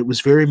 and it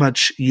was very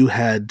much, you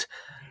had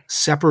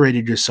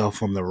separated yourself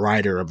from the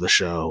writer of the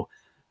show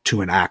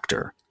to an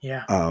actor.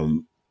 Yeah.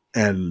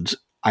 And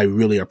I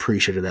really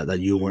appreciated that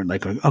you weren't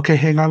like going, okay,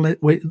 hang on,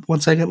 wait 1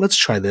 second, let's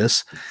try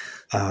this.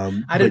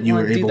 I didn't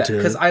want to do that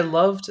because I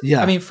loved.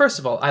 I mean, first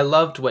of all, I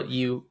loved what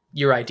your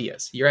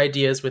ideas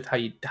with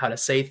how to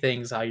say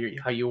things, how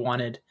you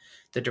wanted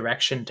the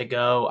direction to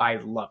go. I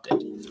loved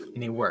it,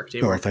 and it worked.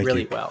 It worked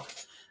really well.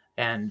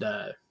 And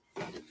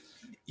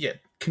yeah,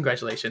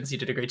 congratulations, you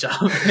did a great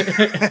job.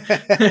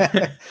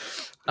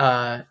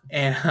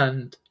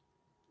 And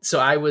so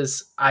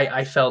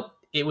I felt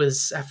it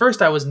was at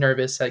first I was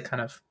nervous. I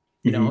kind of.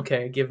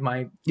 Okay, give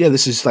my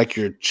this is like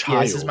your child.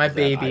 Yeah, this is my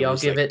baby. I'll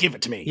give give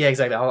it to me. Yeah,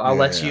 exactly. I'll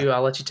let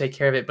you take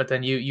care of it. But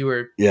then you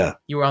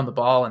were on the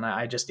ball, and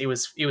I just it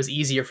was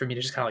easier for me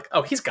to just kind of like,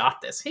 oh, he's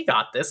got this. He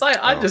got this.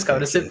 I just got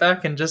to sit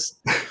back and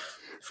just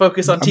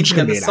focus on teaching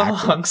them the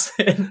songs,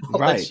 and I'll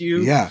let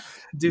you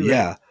do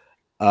it.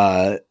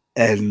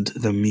 And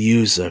the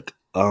music.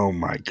 Oh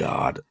my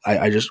God!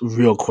 I just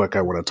real quick.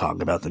 I want to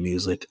talk about the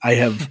music. I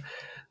have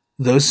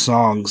those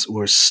songs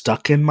were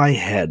stuck in my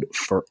head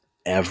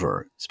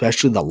forever,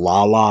 especially the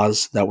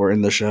la-las that were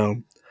in the show.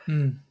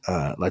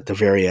 Like the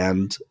very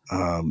end.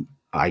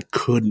 I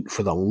couldn't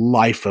for the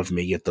life of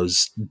me get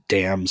those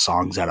damn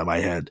songs out of my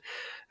head.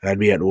 And I'd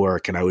be at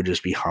work and I would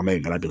just be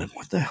humming and I'd be like,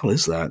 what the hell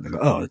is that? And I go,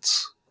 oh,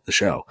 it's the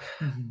show.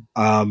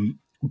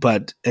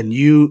 But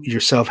you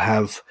yourself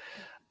have,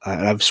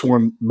 and I've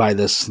sworn by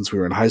this since we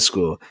were in high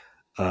school,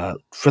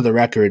 for the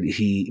record,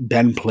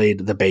 Ben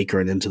played the baker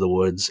in Into the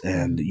Woods,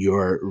 and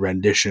your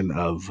rendition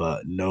of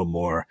No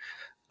More.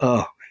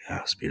 Oh,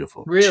 that's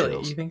beautiful. Really?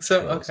 Chills. You think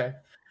so? Chills. Okay.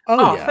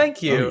 Oh, yeah.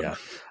 Thank you. Oh, yeah.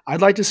 I'd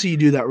like to see you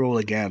do that role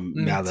again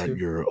now that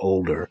you're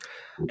older.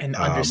 And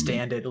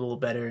understand it a little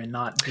better and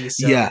not be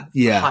so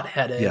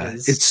hot-headed. Yeah.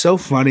 It's so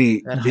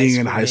funny being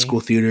in high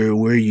school theater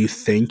where you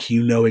think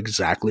you know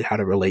exactly how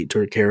to relate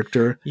to a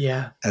character.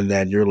 Yeah. And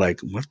then you're like,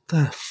 what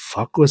the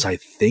fuck was I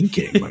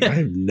thinking? Like, I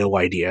have no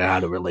idea how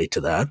to relate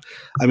to that.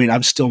 I mean,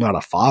 I'm still not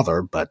a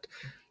father, but,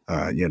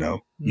 you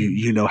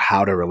know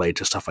how to relate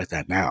to stuff like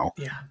that now.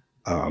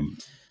 Yeah.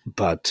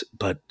 But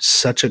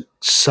such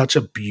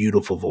a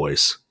beautiful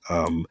voice.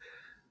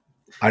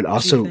 I'd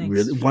also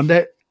really one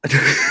day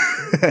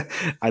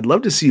I'd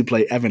love to see you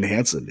play Evan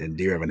Hansen in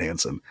Dear Evan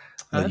Hansen.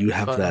 You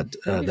have that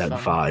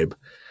vibe.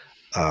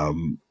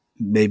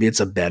 Maybe it's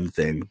a Ben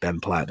thing. Ben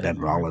Platt, Ben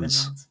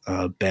Rawlins,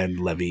 Ben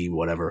Levy,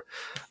 whatever.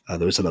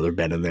 There was another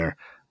Ben in there.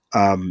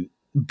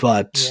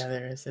 But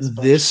there is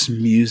this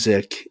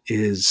music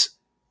is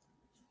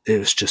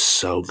just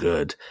so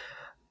good.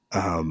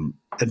 And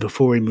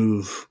before we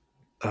move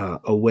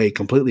away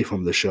completely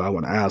from the show, I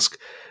want to ask,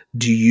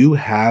 do you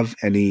have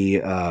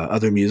any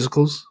other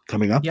musicals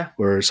coming up? Yeah.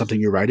 Or something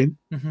you're writing?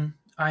 Mm-hmm.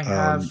 I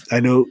have. I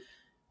know.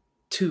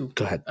 2.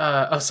 Go ahead.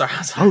 Sorry.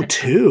 Oh,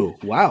 2.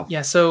 Wow.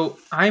 Yeah. So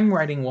I'm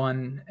writing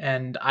one,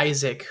 and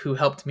Isaac, who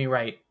helped me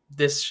write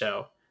this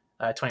show,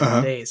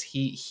 21 Days,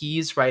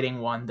 he's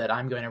writing one that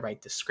I'm going to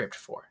write the script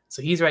for.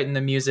 So he's writing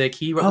the music.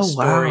 He wrote the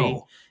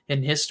story,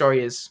 and his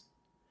story is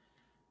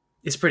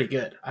pretty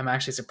good. I'm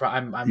actually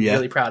surprised. I'm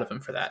really proud of him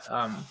for that.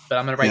 But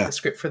I'm going to write the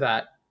script for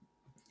that.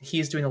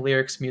 He's doing the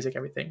lyrics, music,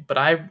 everything. But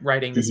I'm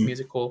writing this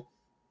musical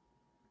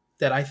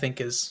that I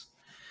think is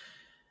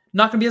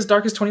not going to be as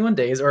dark as 21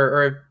 Days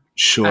or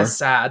as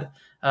sad,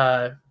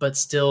 but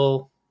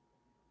still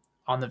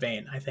on the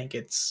vein. I think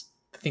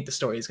the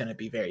story is going to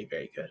be very,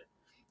 very good.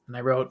 And I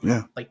wrote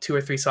like 2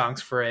 or 3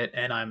 songs for it,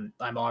 and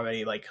I'm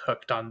already like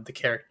hooked on the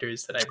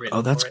characters that I've written.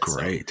 Oh, that's for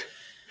it, great. So.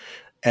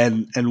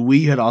 And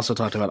we had also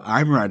talked about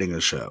I'm writing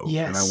a show,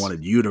 and I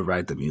wanted you to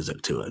write the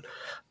music to it.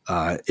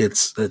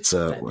 It's I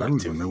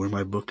don't even know where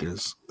my book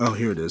is. Oh,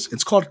 here it is.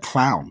 It's called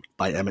Clown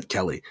by Emmett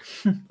Kelly,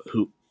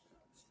 who,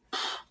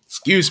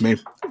 excuse me,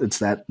 it's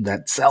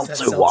that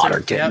seltzer water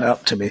getting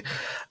up to me.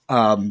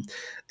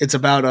 It's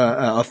about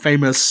a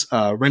famous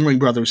Ringling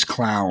Brothers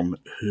clown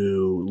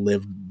who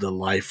lived the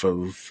life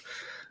of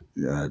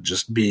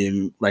just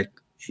being like,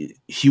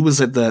 he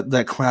was at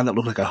that clown that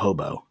looked like a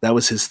hobo. That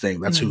was his thing.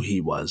 That's who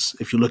he was.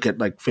 If you look at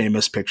like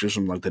famous pictures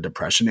from like the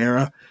Depression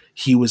era,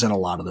 he was in a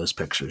lot of those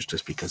pictures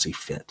just because he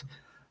fit.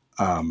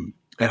 And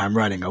I'm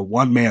writing a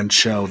one-man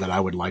show that I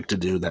would like to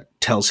do that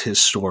tells his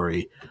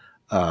story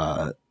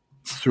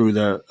through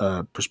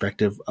the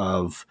perspective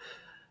of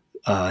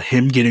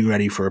him getting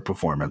ready for a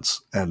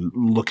performance and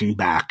looking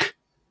back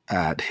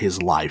at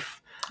his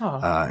life.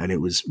 And it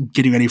was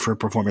getting ready for a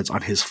performance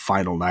on his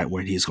final night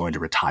when he's going to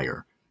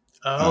retire.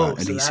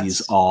 And he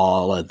sees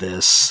all of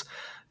this,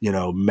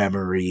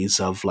 memories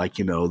of like,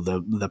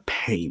 the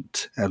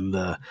paint and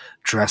the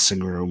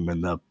dressing room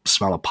and the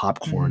smell of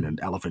popcorn and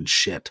elephant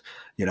shit,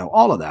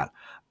 all of that.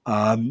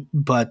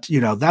 But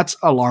that's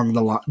down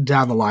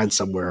the line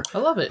somewhere. I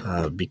love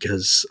it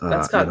because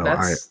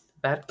that'll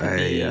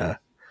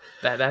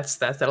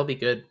be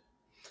good.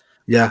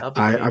 Yeah,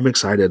 I'm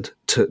excited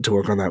to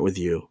work on that with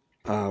you.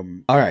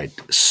 All right.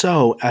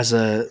 So as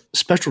a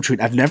special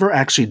treat, I've never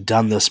actually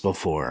done this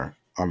before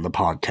on the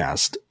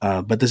podcast,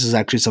 but this is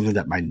actually something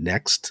that my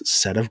next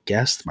set of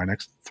guests, my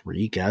next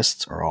 3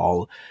 guests, are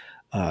all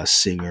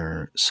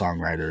singer,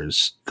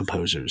 songwriters,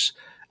 composers,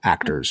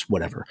 actors,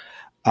 whatever.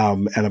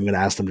 And I'm going to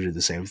ask them to do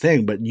the same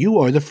thing. But you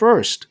are the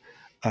first.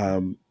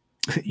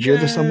 You're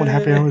the Somewhat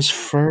Happy Hours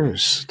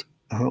first.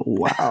 Oh,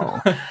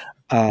 wow.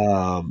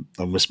 I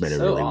almost made a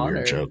really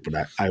weird joke,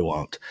 but I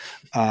won't.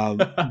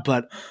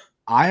 But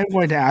I am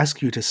going to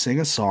ask you to sing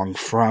a song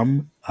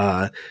from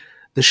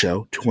the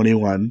show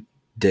 21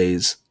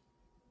 Days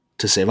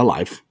to Save a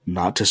Life,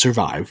 not to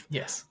survive.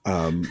 Yes.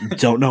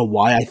 Don't know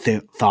why I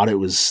thought it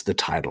was the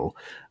title.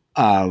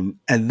 And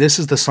this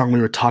is the song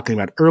we were talking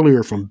about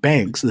earlier from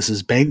Banks. This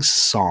is Banks'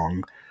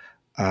 song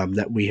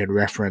that we had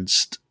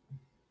referenced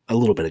a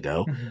little bit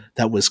ago,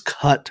 that was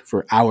cut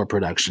for our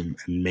production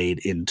and made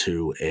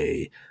into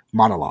a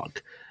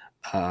monologue.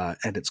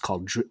 And it's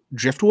called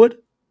Driftwood?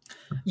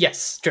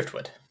 Yes,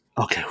 Driftwood.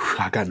 Okay,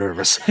 I got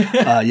nervous.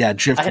 Yeah,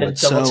 Driftwood. I had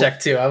to double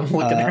check too. I'm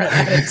looking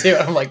at it too.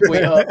 I'm like,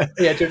 wait,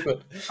 yeah,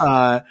 Driftwood.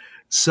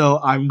 So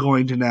I'm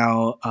going to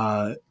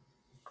now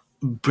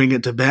bring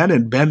it to Ben,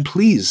 and Ben,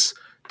 please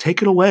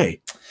take it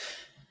away.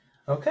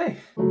 Okay.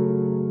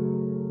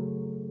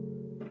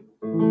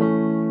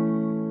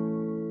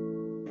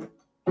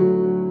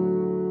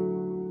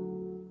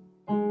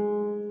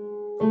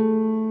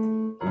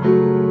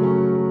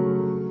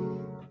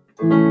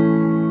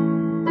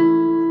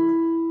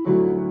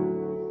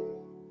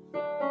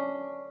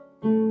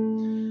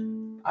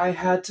 I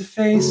had to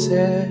face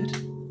it.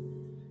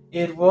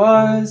 It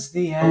was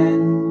the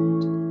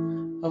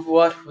end of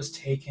what was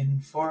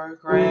taken for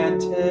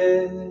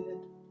granted.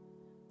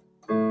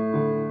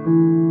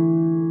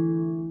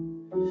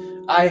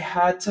 I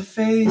had to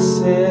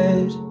face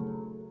it.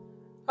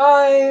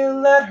 I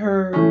let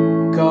her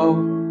go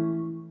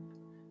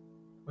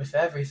with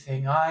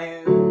everything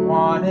I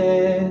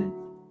wanted.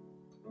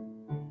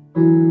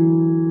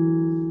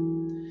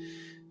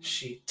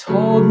 She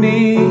told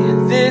me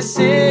this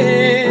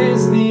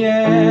is the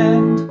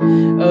end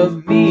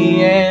of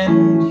me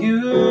and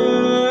you.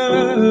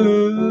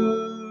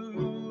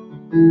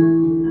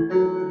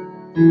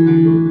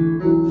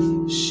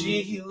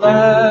 She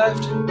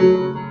left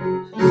through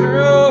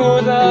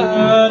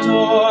the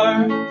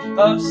door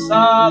of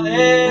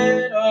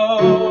solid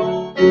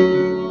oak.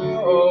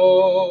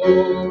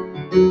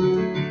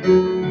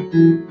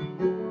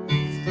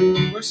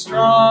 We were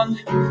strong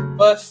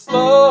but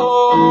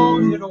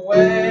floated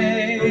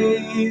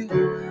away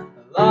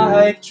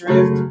like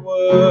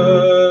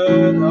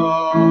driftwood.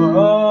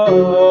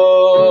 Oh,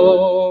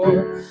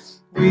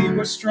 we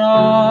were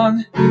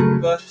strong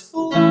but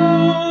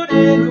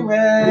floated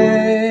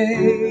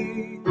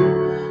away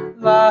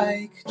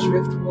like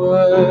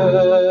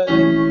driftwood.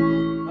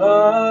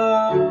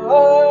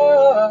 Oh,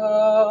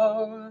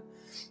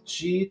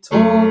 she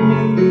told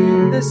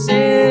me this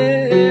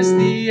is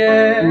the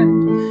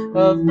end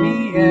of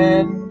me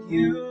and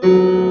you.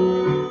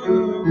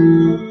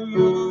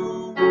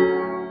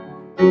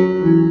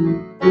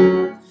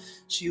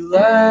 She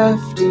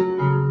left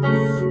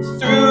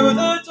through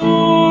the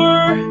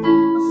door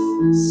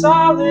of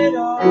solid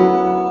oak.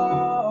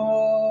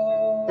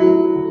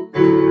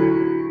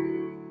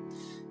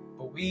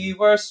 But we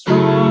were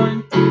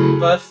strong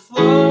but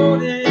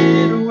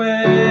floated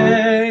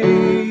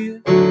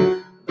away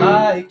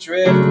like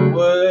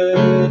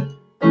driftwood.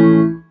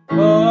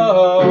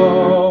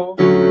 Oh,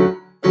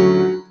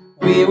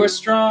 we were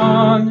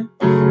strong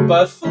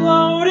but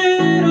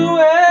floated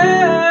away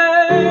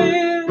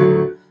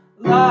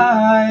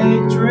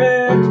like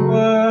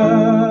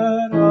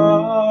driftwood.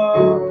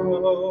 Oh.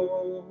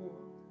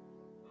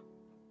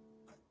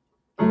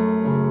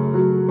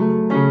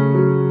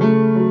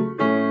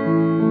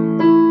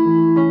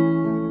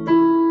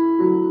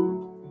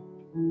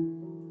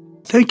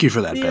 Thank you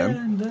for that,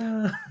 Ben.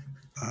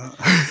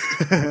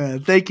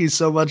 Thank you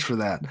so much for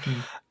that.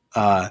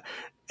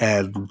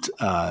 And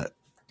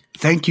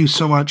thank you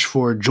so much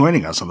for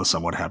joining us on the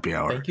Somewhat Happy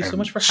Hour. Thank you so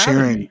much for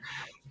sharing me.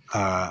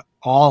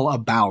 All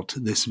about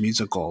this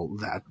musical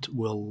that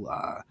will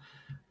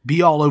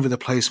be all over the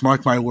place.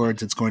 Mark my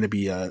words, it's going to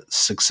be a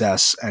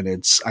success, and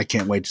I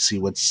can't wait to see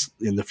what's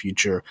in the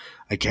future.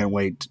 I can't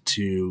wait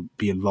to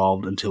be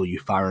involved until you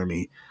fire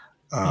me.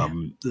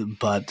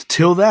 But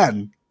till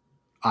then,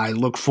 I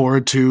look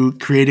forward to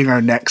creating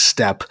our next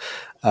step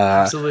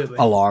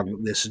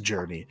along this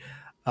journey.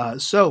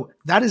 So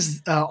that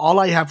is all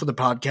I have for the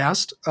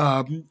podcast.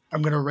 I'm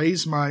going to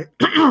raise my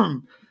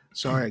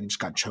sorry, I just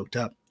got choked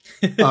up.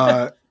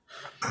 I'm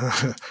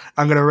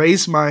going to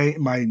raise my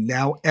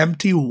now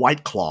empty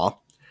White Claw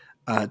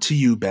to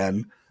you,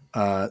 Ben.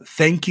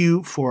 Thank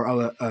you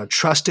for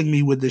trusting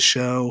me with this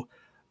show.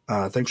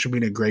 Thanks for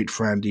being a great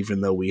friend, even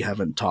though we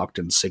haven't talked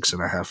in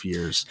 6.5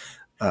 years.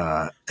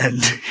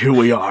 And here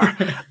we are.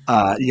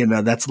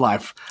 That's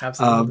life.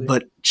 Absolutely.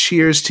 But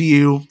cheers to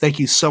you. Thank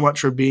you so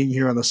much for being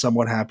here on the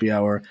Somewhat Happy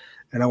Hour.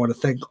 And I want to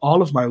thank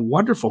all of my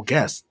wonderful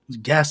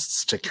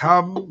guests to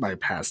come, my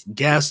past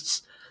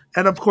guests.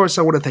 And of course,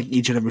 I want to thank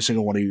each and every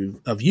single one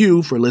of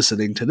you for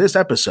listening to this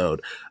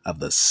episode of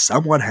the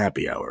Somewhat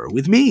Happy Hour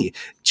with me,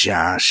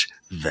 Josh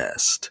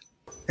Vest,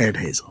 and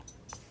Hazel.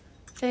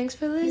 Thanks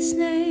for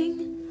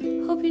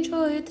listening. Hope you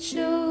enjoyed the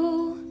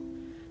show.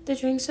 The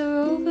drinks are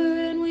over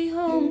and we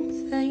hope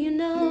that you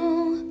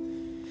know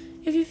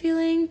If you're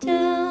feeling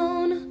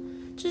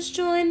down, just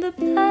join the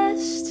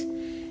best.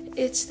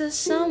 It's the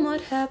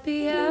Somewhat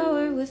Happy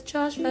Hour with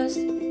Josh Fest.